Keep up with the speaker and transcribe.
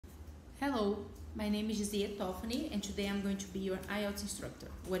Hello, my name is Giselle Toffany and today I'm going to be your IELTS instructor.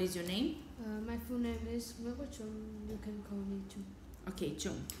 What is your name? My full name is Trung. You can call me Trung. Okay,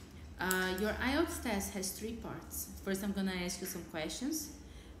 Trung. Your IELTS test has three parts. First, I'm gonna ask you some questions.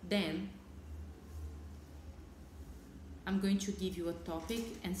 Then, I'm going to give you a topic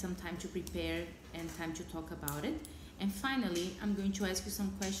and some time to prepare and time to talk about it. And finally, I'm going to ask you some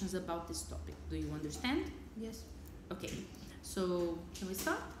questions about this topic. Do you understand? Yes. Okay, so can we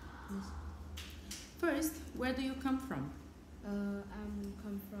start? Yes. First, where do you come from? I'm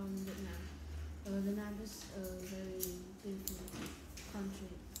come from Vietnam. Vietnam is a very beautiful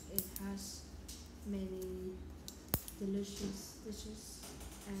country. It has many delicious dishes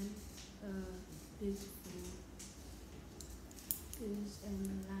and beautiful views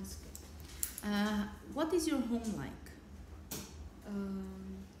and landscape. What is your home like?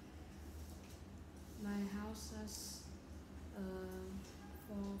 My house has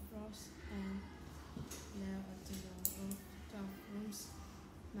 4 floors and there are a total of 12 rooms.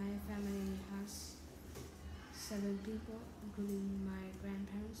 My family has 7 people, including my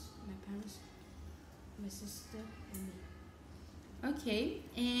grandparents, my parents, my sister, and me. Okay,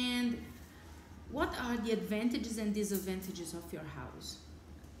 and what are the advantages and disadvantages of your house?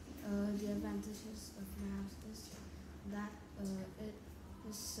 The advantages of my house is that it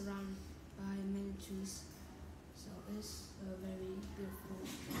is surrounded by many trees, so it's a very beautiful,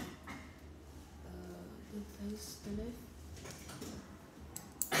 good place to live.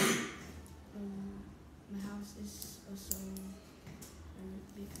 My house is also very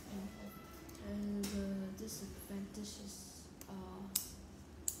big, and the disadvantages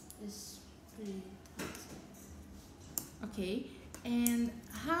is pretty hard. Okay, and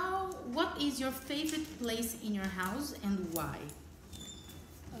what is your favorite place in your house and why?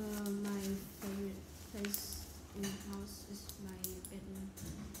 My favorite place in the house is my bedroom,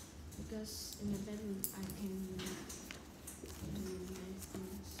 because in the bedroom I can do many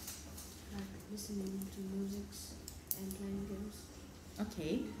things like listening to music and playing games.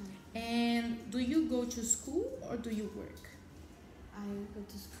 Okay, and do you go to school or do you work? I go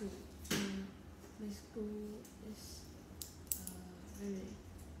to school. My school is very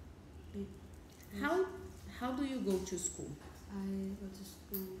big. How do you go to school? I go to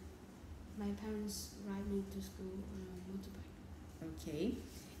school. My parents ride me to school on a motorbike. Okay,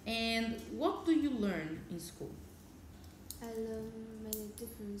 and what do you learn in school? I learn many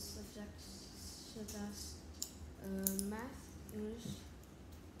different subjects such as math, English,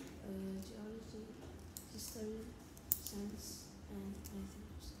 geology, history, science, and anything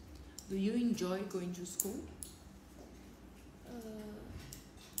else. Do you enjoy going to school?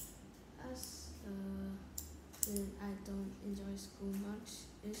 As I don't enjoy school much,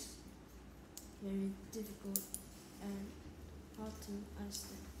 it's very difficult and hard to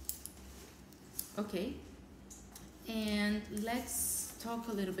understand. Okay, and let's talk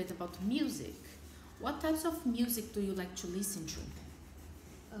a little bit about music. What types of music do you like to listen to?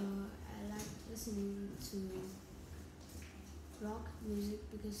 I like listening to rock music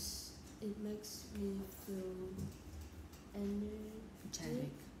because it makes me feel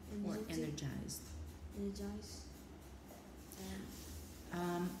Energetic or energized? energized.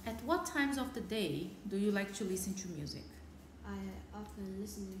 At what times of the day do you like to listen to music? I often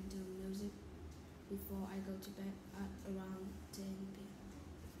listen to music before I go to bed at around 10 p.m.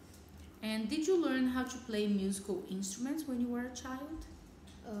 And did you learn how to play musical instruments when you were a child?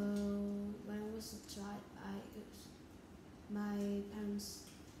 When I was a child, my parents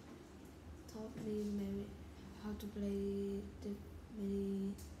taught me how to play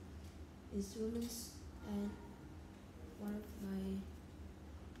many instruments, and one of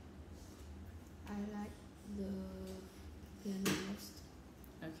I like the piano most.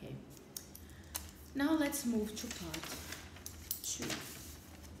 Okay. Now let's move to part 2.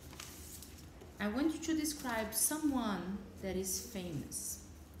 I want you to describe someone that is famous.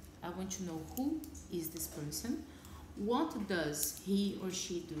 I want to know who is this person, what does he or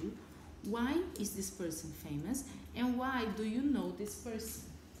she do, why is this person famous, and why do you know this person?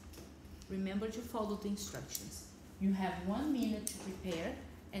 Remember to follow the instructions. You have 1 minute to prepare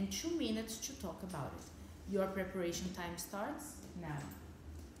and 2 minutes to talk about it. Your preparation time starts now.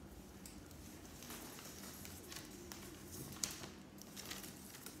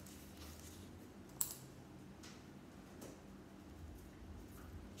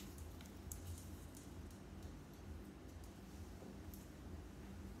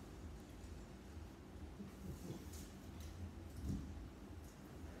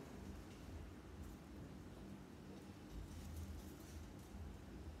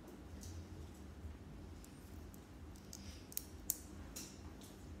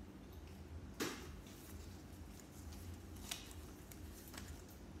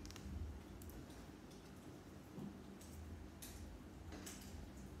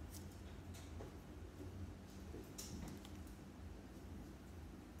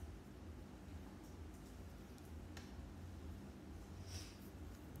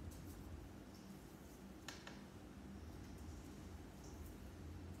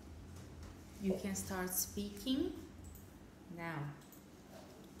 You can start speaking now.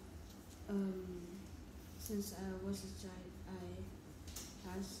 Since I was a child,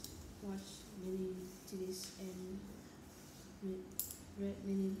 I has watched many TVs and read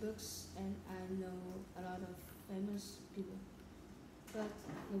many books, and I know a lot of famous people. But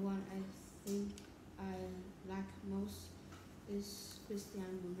the one I think I like most is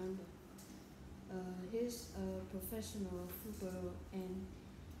Cristiano Ronaldo. He's a professional footballer and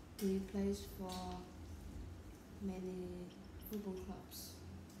he plays for many football clubs.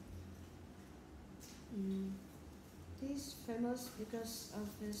 He's famous because of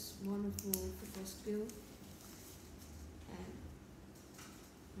his wonderful football skill and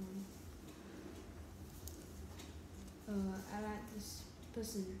I like this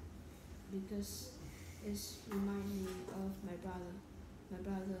person because it reminds me of my brother. My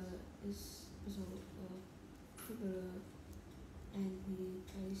brother is also a footballer and he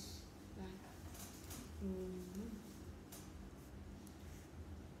plays like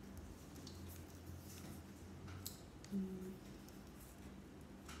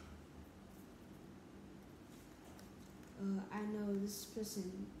I know this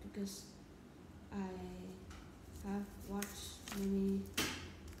person because I have watched many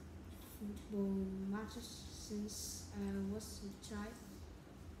football matches since I was a child,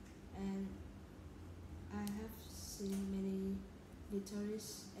 and I have seen many victories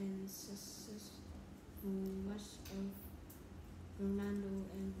and successful matches of Ronaldo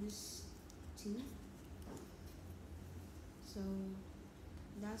and his team. So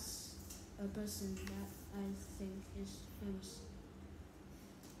that's a person that I think is famous.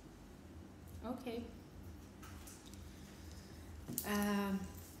 Okay.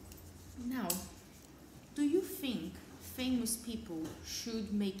 Now, do you think famous people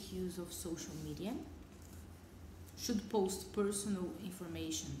should make use of social media? Should post personal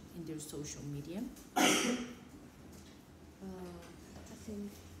information in their social media? I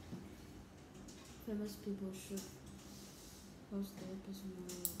think famous people should post their personal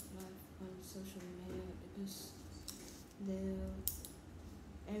life on social media because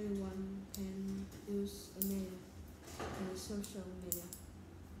everyone can use social media.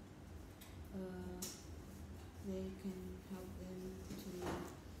 They can help them to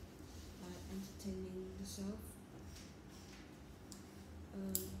entertaining themselves.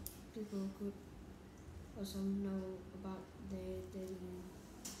 People could also know about their daily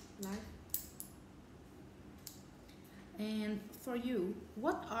life. And for you,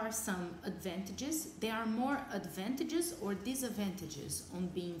 what are some advantages? There are more advantages or disadvantages on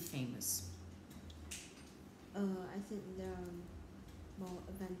being famous? I think there are more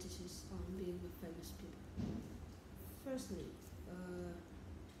advantages on being a famous people. Firstly,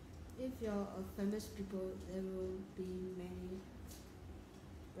 if you're a famous people, there will be many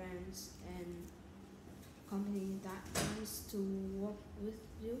brands and company that wants to work with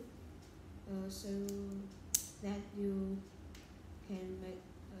you, so that you can make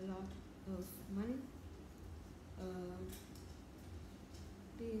a lot of money.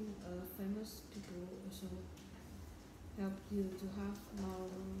 Being a famous people also help you to have more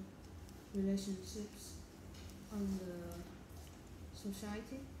relationships on the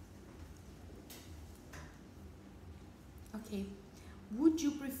society. Okay. Would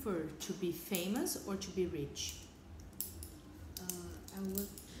you prefer to be famous or to be rich? I would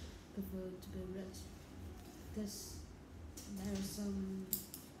prefer to be rich because there are some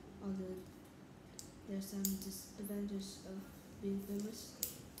disadvantages of being famous.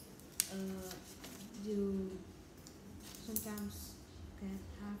 You sometimes can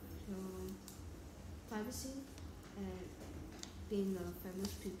have your privacy, and being a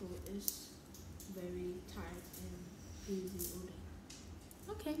famous people is very tired and busy all day.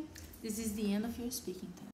 Okay. This is the end of your speaking time.